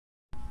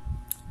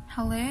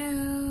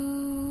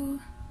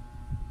Hello!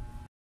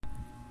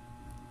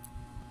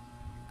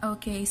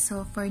 Okay,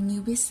 so for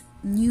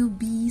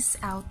newbies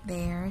out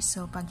there,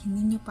 so pag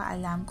hindi nyo pa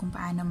alam kung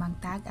paano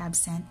mag-tag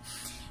absent,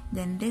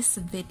 then this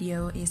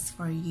video is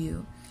for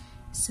you.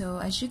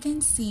 So as you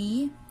can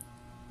see,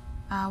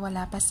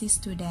 wala pa si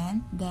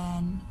student,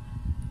 then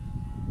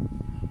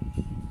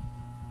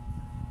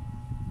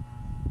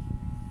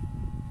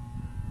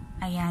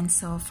ayan,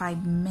 so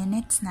 5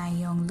 minutes na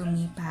yung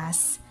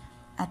lumipas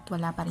at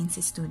wala pa rin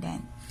si student.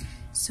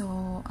 So,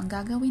 ang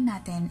gagawin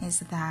natin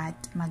is that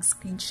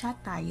mag-screenshot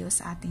tayo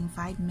sa ating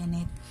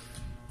 5-minute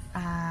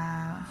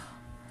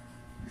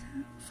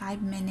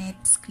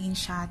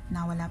screenshot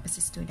na wala pa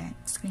si student.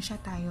 Screenshot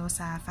tayo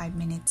sa 5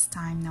 minutes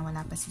time na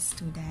wala pa si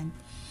student.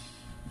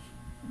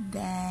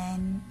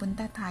 Then,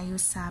 punta tayo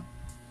sa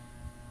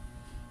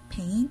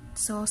Paint.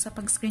 So, sa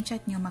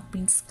pag-screenshot nyo,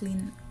 mag-print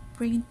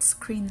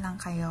screen lang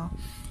kayo.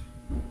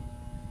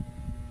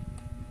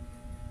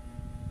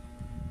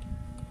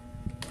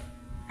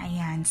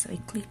 Ayan, so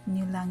i-click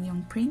nyo lang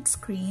yung print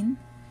screen.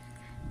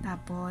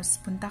 Tapos,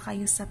 punta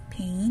kayo sa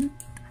Paint.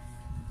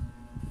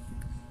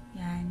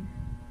 Ayan.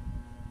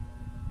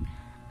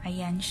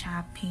 Ayan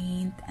siya,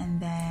 Paint. And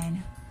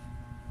then,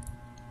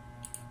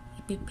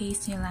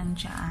 ipipaste nyo lang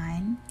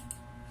dyan.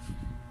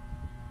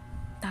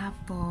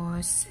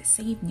 Tapos,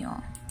 save nyo.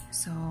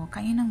 So,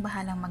 kayo nang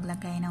bahalang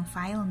maglagay ng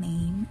file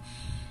name.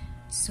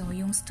 So,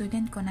 yung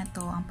student ko na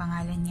to, ang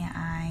pangalan niya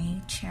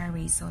ay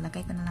Cherry. So,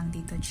 lagay ko na lang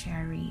dito,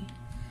 Cherry.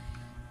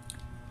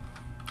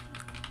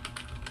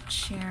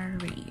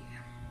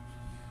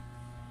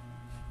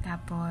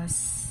 Tapos,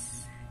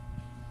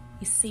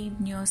 i-save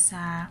nyo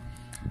sa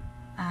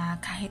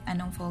kahit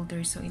anong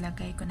folder. So,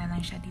 ilagay ko na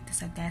lang siya dito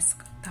sa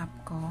desktop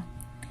ko.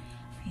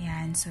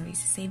 Ayan. So,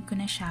 i-save ko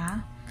na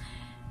siya.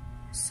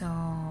 So,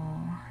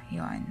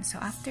 yun. So,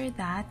 after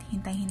that,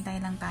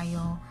 hintay-hintay lang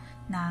tayo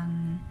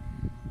ng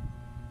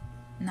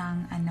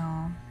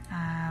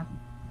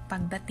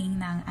pagdating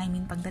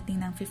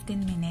ng 15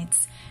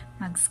 minutes,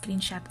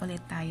 mag-screenshot ulit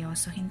tayo.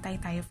 So, hintay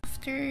tayo.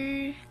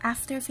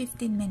 After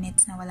 15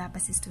 minutes na wala pa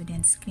si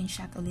student,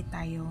 screenshot ulit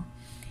tayo,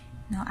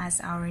 no,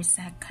 as our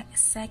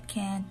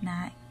second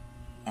na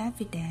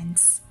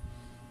evidence,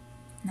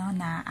 no,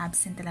 na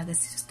absent talaga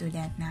si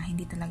student, na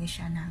hindi talaga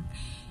siya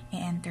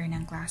nag-enter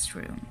ng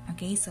classroom.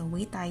 Okay, so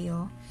wait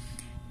tayo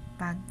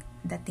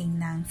pagdating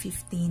ng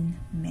 15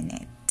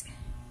 minutes.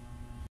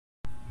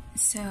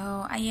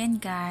 So,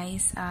 ayan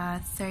guys,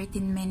 13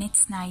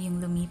 minutes na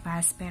yung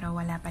lumipas pero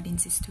wala pa din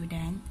si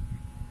student.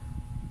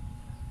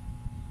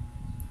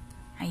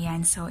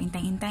 Ayan, so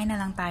intay-intay na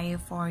lang tayo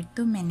for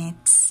 2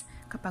 minutes.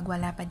 Kapag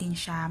wala pa din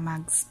siya,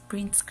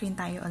 mag-print screen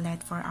tayo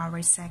ulit for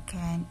our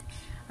second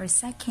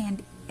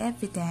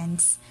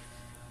evidence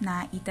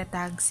na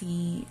itatag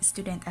si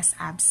student as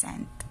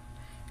absent.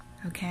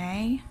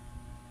 Okay?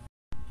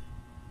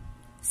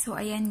 So,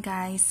 ayan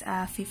guys,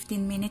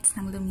 15 minutes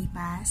nang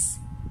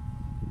lumipas.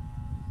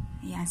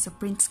 Ayan, so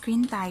print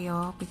screen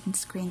tayo,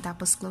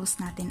 tapos close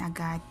natin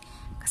agad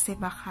kasi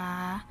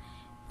baka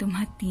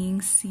dumating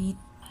si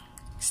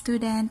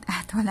student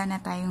at wala na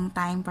tayong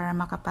time para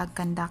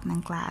makapag-conduct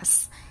ng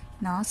class,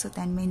 no? So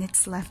 10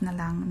 minutes left na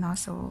lang, no?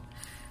 So,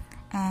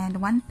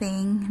 and one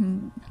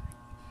thing,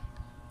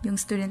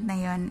 yung student na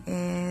yon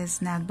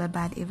is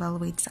nagbabad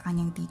evaluate sa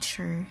kanyang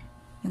teacher,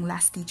 yung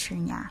last teacher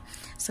niya.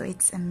 So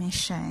it's a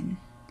mission.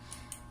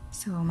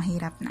 So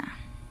mahirap na.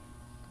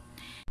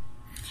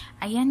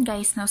 Ayan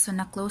guys, no, so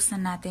na-close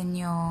na natin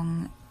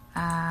yung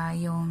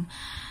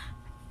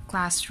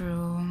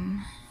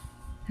classroom,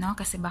 no,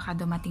 kasi baka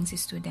dumating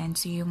si student.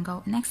 So yung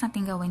next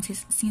natin gawin,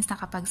 since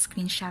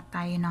nakapag-screenshot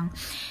tayo ng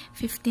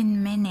 15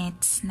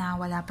 minutes na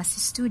wala pa si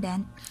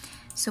student,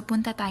 so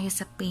punta tayo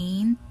sa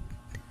Paint.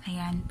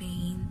 Ayan,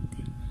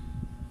 Paint.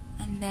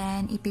 And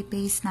then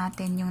ipipaste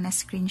natin yung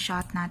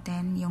na-screenshot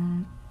natin,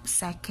 yung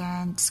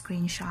second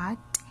screenshot.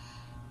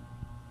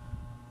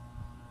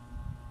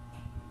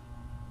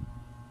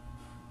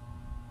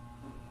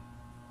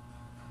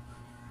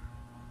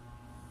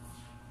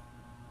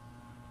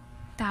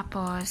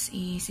 Tapos,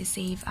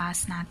 i-save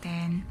as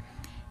natin.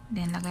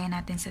 Then, lagay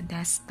natin sa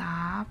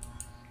desktop.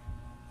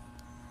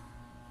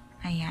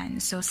 Ayan.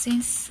 So,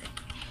 since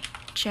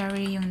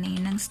Cherry yung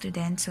name ng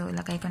student, so,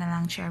 lagay ko na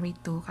lang Cherry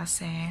 2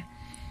 kasi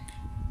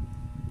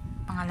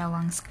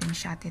pangalawang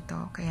screenshot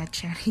ito. Kaya,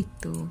 Cherry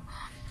 2.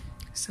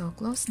 So,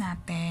 close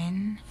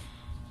natin.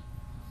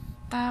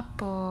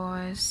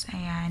 Tapos,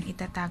 ayan,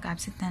 itatag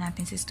absent na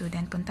natin si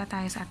student. Punta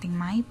tayo sa ating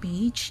My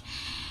Page.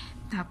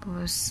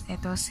 Tapos,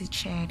 ito si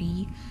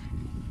Cherry.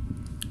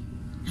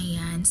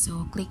 Ayan,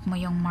 so click mo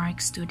yung mark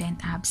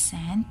student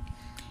absent.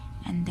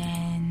 And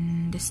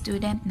then, the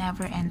student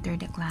never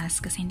entered the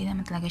class kasi hindi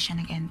naman talaga siya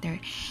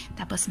nag-enter.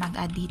 Tapos,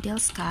 mag-add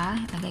details ka.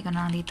 Lagay ko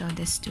na lang dito,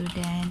 the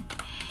student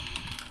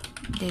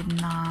did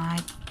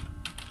not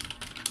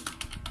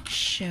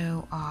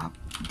show up.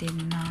 Did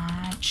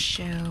not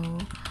show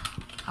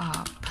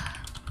up.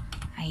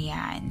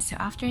 Ayan. So,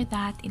 after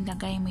that,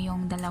 ilagay mo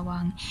yung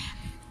dalawang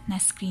na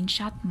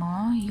screenshot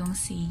mo, yung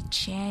si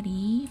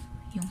Cherry,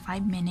 yung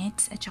 5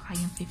 minutes at saka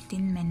yung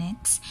 15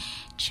 minutes,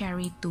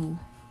 cherry 2.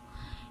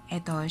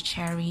 Ito,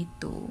 cherry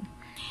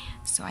 2.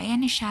 So,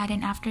 ayan na siya.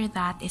 Then, after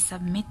that,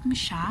 is-submit mo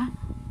siya.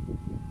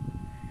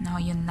 No,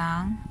 yun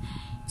lang.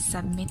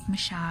 Submit mo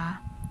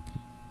siya.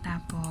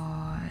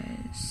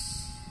 Tapos,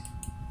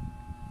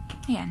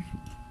 ayan.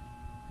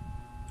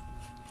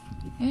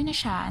 Ayun na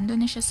siya.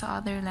 Andun na siya sa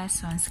other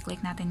lessons. Click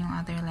natin yung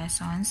other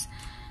lessons.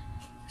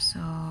 So,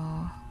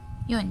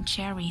 yun.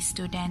 Cherry,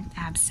 student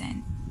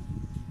absent.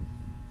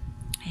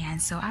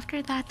 Ayan. So,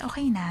 after that,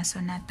 okay na. So,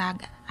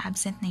 na-tag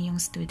absent na yung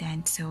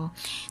student. So,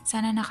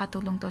 sana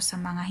nakatulong to sa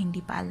mga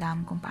hindi pa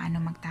alam kung paano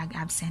mag-tag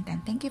absent.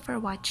 And thank you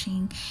for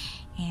watching.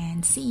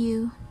 And see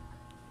you!